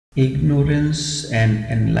Ignorance and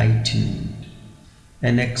Enlightenment.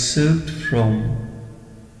 An excerpt from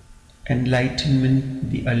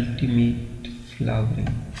Enlightenment, the Ultimate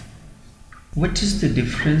Flowering. What is the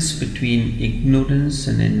difference between ignorance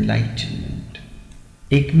and enlightenment?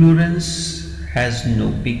 Ignorance has no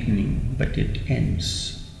beginning, but it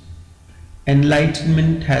ends.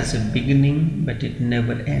 Enlightenment has a beginning, but it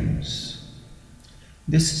never ends.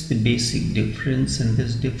 This is the basic difference, and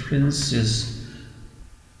this difference is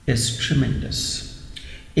tremendous.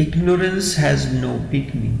 Ignorance has no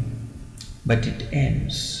beginning, but it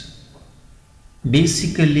ends.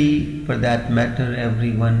 Basically, for that matter,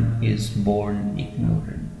 everyone is born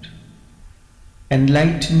ignorant.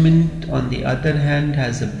 Enlightenment, on the other hand,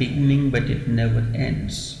 has a beginning, but it never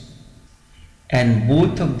ends. And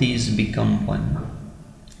both of these become one.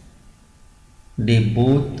 They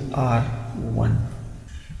both are one.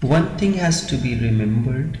 One thing has to be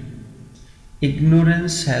remembered.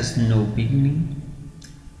 Ignorance has no beginning.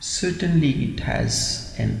 Certainly it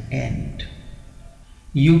has an end.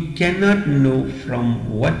 You cannot know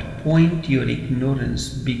from what point your ignorance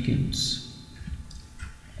begins.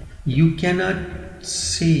 You cannot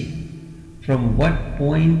say from what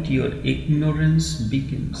point your ignorance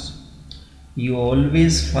begins. You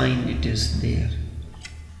always find it is there.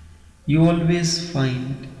 You always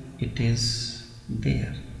find it is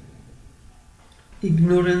there.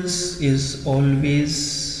 Ignorance is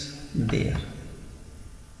always there.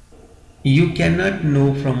 You cannot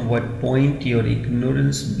know from what point your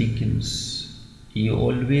ignorance begins. You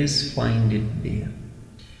always find it there.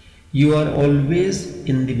 You are always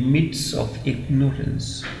in the midst of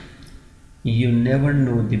ignorance. You never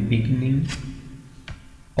know the beginning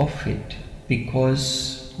of it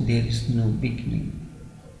because there is no beginning.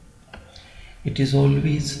 It is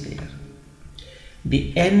always there.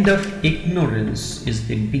 The end of ignorance is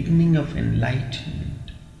the beginning of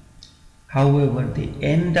enlightenment. However, the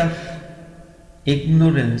end of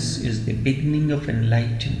ignorance is the beginning of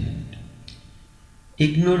enlightenment.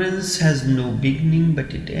 Ignorance has no beginning,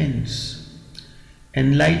 but it ends.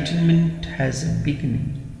 Enlightenment has a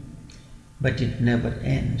beginning, but it never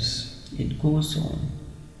ends. It goes on.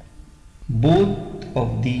 Both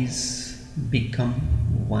of these become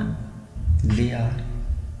one. They are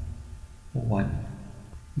one.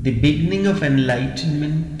 The beginning of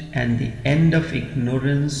enlightenment and the end of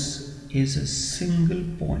ignorance is a single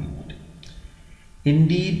point.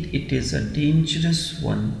 Indeed, it is a dangerous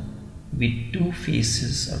one with two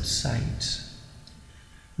faces or sides.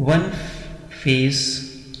 One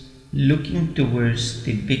face looking towards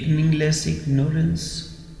the beginningless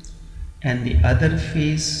ignorance, and the other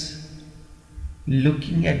face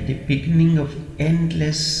looking at the beginning of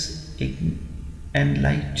endless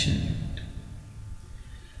enlightenment.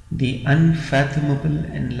 The unfathomable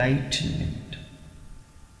enlightenment.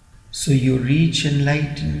 So you reach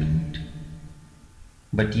enlightenment,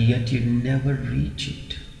 but yet you never reach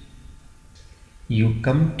it. You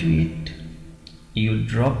come to it, you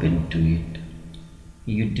drop into it,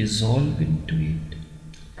 you dissolve into it,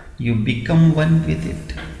 you become one with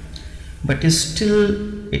it, but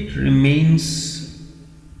still it remains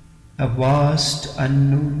a vast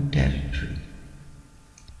unknown territory.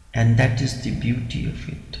 And that is the beauty of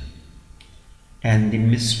it and the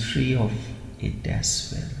mystery of it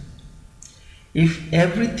as well. If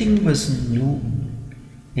everything was known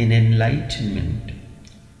in enlightenment,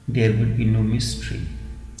 there would be no mystery.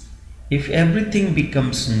 If everything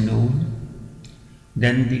becomes known,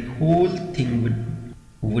 then the whole thing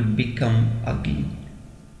would become ugly.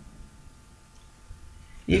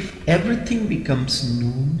 If everything becomes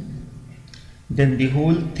known, then the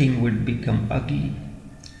whole thing would become ugly.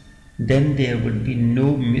 Then there would be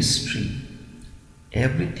no mystery.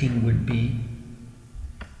 Everything would be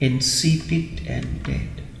insipid and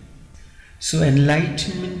dead. So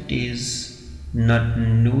enlightenment is not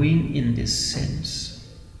knowing in this sense.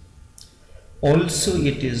 Also,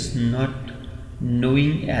 it is not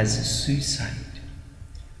knowing as a suicide.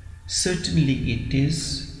 Certainly it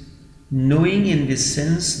is knowing in the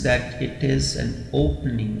sense that it is an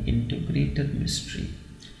opening into greater mystery.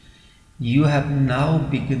 You have now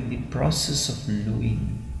begun the process of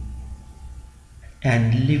knowing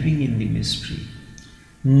and living in the mystery.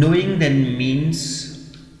 Knowing then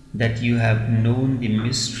means that you have known the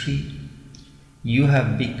mystery, you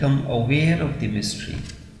have become aware of the mystery.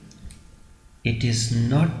 It is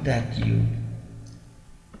not that you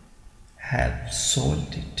have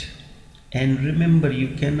solved it. And remember, you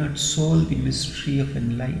cannot solve the mystery of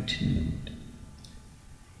enlightenment.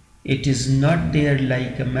 It is not there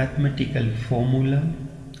like a mathematical formula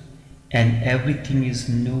and everything is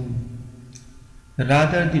known.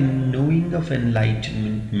 Rather, the knowing of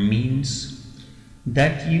enlightenment means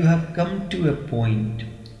that you have come to a point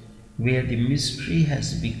where the mystery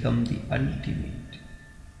has become the ultimate.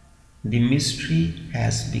 The mystery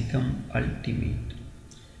has become ultimate.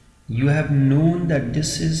 You have known that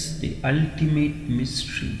this is the ultimate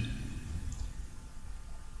mystery.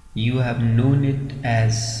 You have known it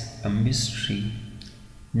as a mystery.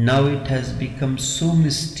 Now it has become so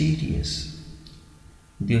mysterious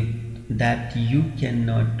that you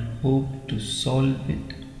cannot hope to solve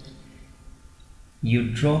it. You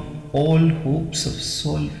drop all hopes of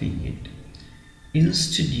solving it.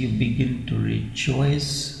 Instead, you begin to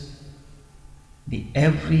rejoice the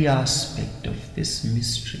every aspect of this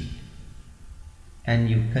mystery, and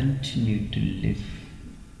you continue to live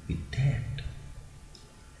with that.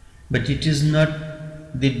 But it is not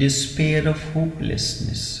the despair of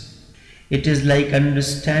hopelessness. It is like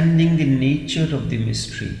understanding the nature of the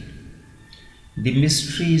mystery. The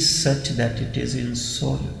mystery is such that it is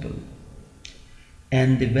insoluble,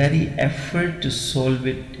 and the very effort to solve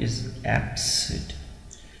it is absurd.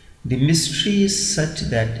 The mystery is such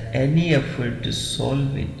that any effort to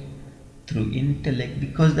solve it through intellect,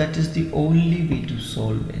 because that is the only way to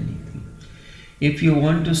solve anything. If you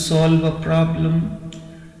want to solve a problem,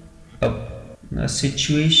 a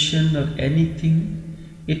situation or anything,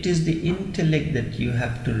 it is the intellect that you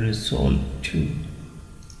have to resolve to.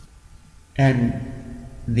 And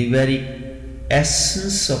the very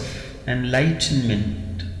essence of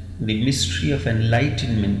enlightenment, the mystery of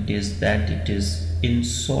enlightenment is that it is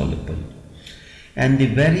insoluble. And the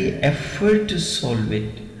very effort to solve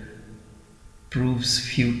it proves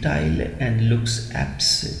futile and looks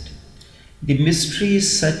absurd. The mystery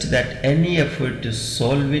is such that any effort to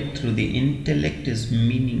solve it through the intellect is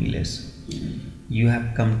meaningless. You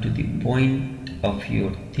have come to the point of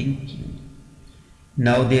your thinking.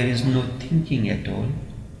 Now there is no thinking at all.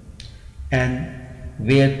 And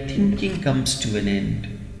where thinking comes to an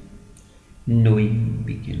end, knowing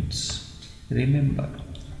begins. Remember,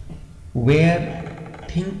 where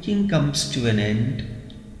thinking comes to an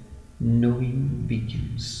end, knowing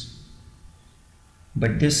begins.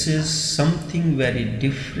 But this is something very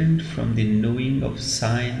different from the knowing of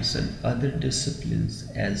science and other disciplines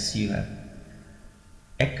as you have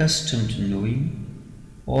accustomed to knowing,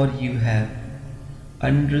 or you have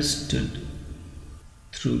understood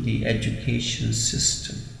through the education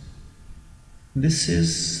system. This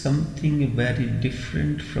is something very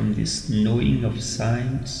different from this knowing of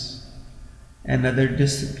science and other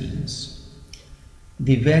disciplines.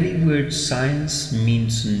 The very word science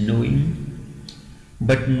means knowing,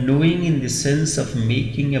 but knowing in the sense of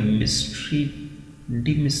making a mystery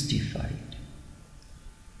demystified.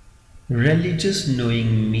 Religious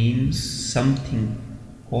knowing means something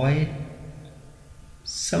quiet,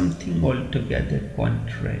 something altogether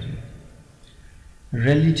contrary.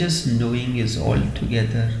 Religious knowing is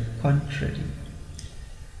altogether contrary.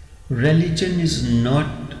 Religion is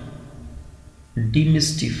not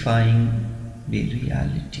demystifying the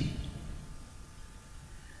reality.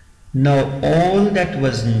 Now all that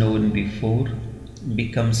was known before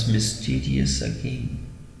becomes mysterious again.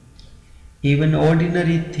 Even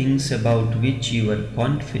ordinary things about which you were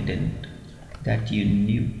confident that you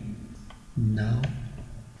knew, now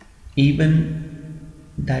even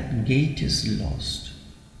that gate is lost.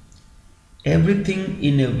 Everything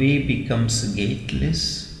in a way becomes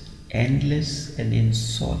gateless, endless and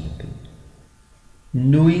insoluble.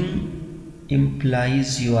 Knowing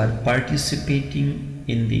implies you are participating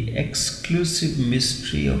in the exclusive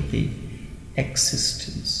mystery of the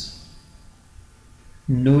existence.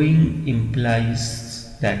 Knowing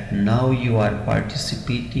implies that now you are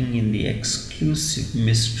participating in the exclusive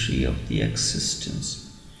mystery of the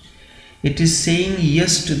existence. It is saying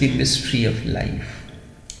yes to the mystery of life.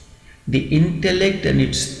 The intellect and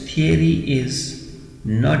its theory is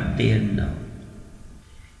not there now.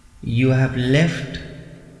 You have left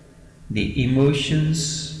the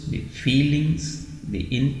emotions, the feelings, the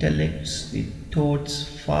intellects, the thoughts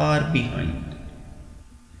far behind.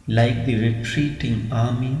 Like the retreating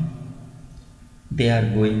army, they are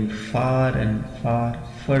going far and far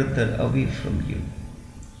further away from you.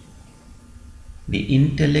 The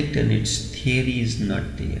intellect and its theory is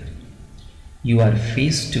not there. You are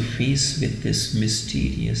face to face with this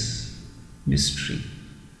mysterious mystery.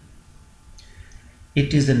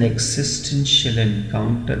 It is an existential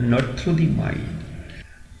encounter not through the mind,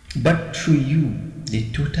 but through you, the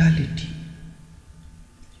totality.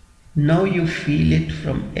 Now you feel it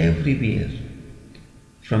from everywhere,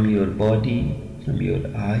 from your body, from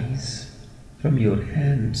your eyes, from your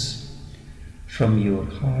hands, from your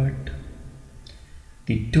heart.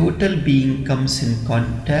 The total being comes in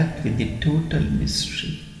contact with the total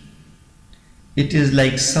mystery. It is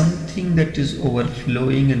like something that is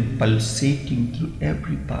overflowing and pulsating through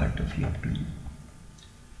every part of your being.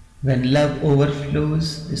 When love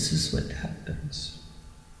overflows, this is what happens.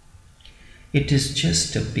 It is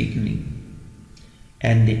just a beginning,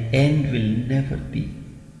 and the end will never be.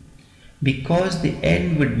 Because the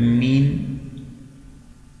end would mean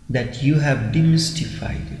that you have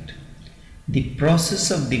demystified it. The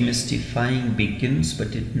process of demystifying begins,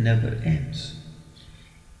 but it never ends.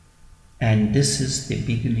 And this is the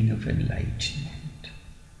beginning of enlightenment.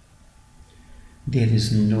 There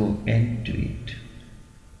is no end to it.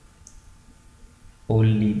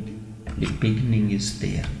 Only the beginning is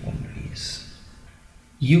there always.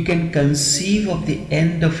 You can conceive of the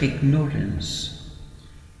end of ignorance,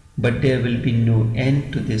 but there will be no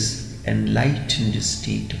end to this enlightened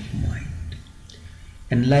state of mind,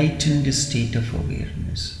 enlightened state of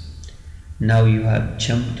awareness. Now you have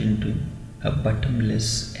jumped into a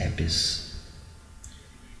bottomless abyss.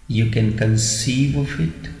 You can conceive of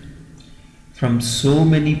it from so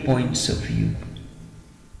many points of view.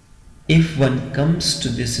 If one comes to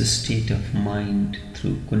this state of mind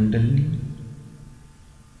through Kundalini,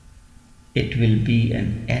 it will be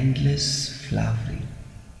an endless flowering.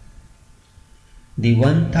 The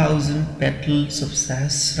 1000 petals of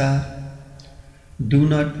Sahasrara do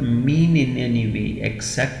not mean in any way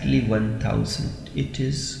exactly 1000. It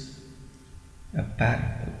is a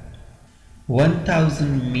parable.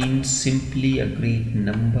 1000 means simply a great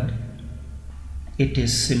number. It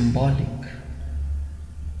is symbolic.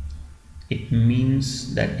 It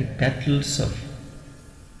means that the petals of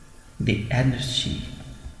the energy,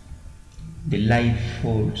 the life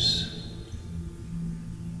force,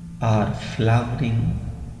 are flowering,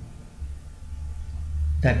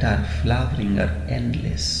 that are flowering are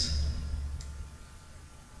endless.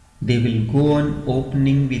 They will go on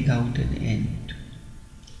opening without an end.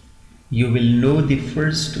 You will know the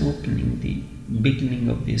first opening, the beginning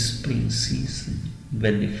of the spring season,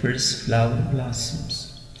 when the first flower blossoms.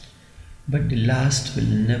 But the last will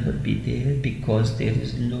never be there, because there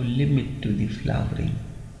is no limit to the flowering.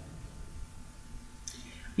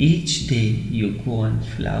 Each day you go on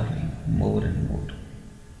flowering more and more.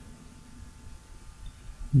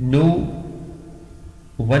 No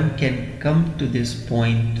one can come to this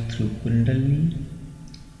point through Kundalini,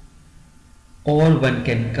 or one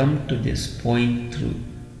can come to this point through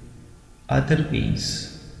other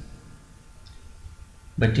ways,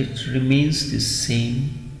 but it remains the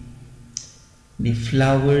same. The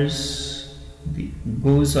flowers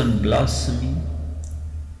goes on blossoming,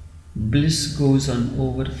 bliss goes on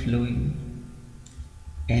overflowing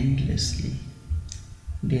endlessly.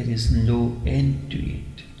 There is no end to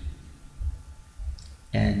it.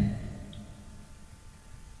 And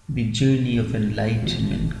the journey of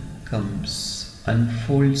enlightenment comes,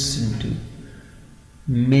 unfolds into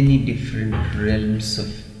many different realms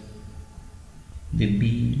of the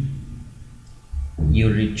being.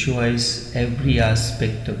 You rejoice every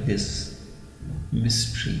aspect of this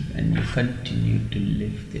mystery, and you continue to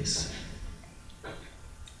live this.